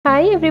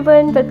Hi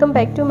everyone, welcome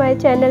back to my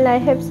channel. I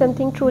have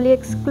something truly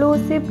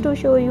exclusive to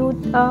show you,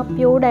 a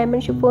pure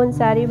diamond chiffon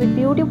saree with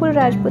beautiful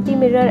Rajputi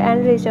mirror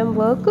and resham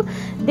work.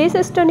 This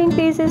stunning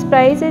piece is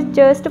priced at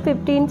just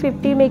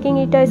 1550, making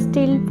it a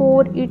steal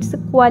for its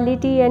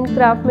quality and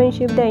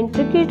craftsmanship. The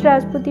intricate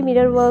Rajputi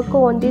mirror work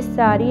on this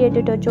saree add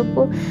a touch of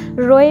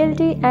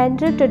royalty and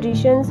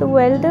traditions,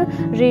 while the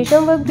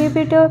resham work give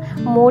it a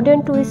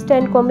modern twist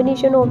and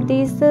combination of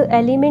these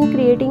elements,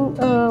 creating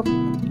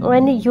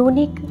one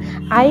unique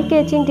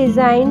eye-catching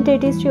design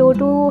that is sure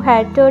to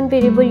head turn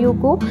wherever you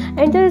go.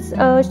 And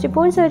the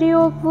chiffon saree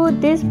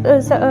of this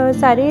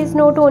saree is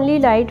not only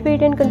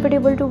lightweight and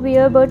comfortable to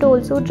wear, but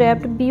also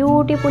draped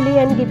beautifully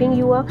and giving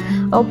you a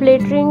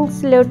flattering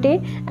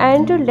silhouette.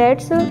 And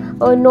let's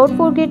not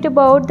forget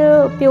about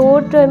the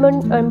pure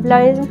diamond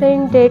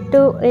embellishment that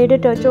add a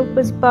touch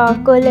of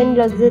sparkle and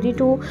luxury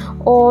to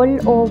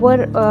all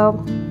over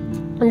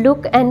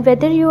look. And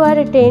whether you are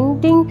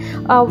attending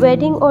a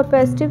wedding or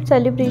festive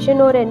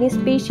celebration or any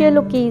special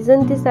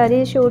occasion, this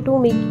saree is sure to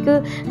make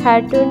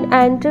head turn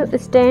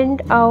and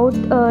stand out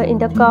in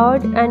the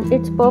crowd. And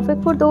it's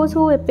perfect for those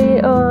who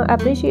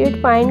appreciate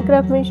fine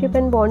craftsmanship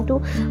and want to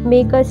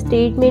make a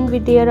statement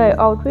with their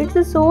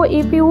outfits. So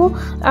if you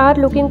are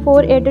looking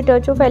for add a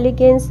touch of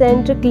elegance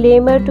and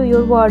glamour to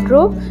your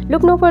wardrobe,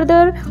 look no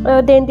further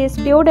than this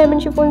pure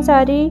diamond chiffon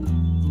saree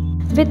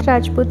with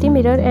Rajputi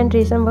mirror and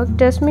resham work.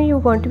 Trust me, you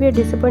won't be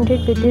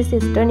disappointed with this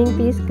stunning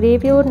piece.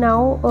 Grab your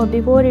now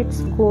before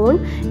it's gone.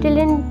 Till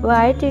then,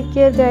 bye, take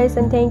care guys,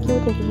 and thank you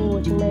for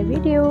watching my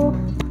video.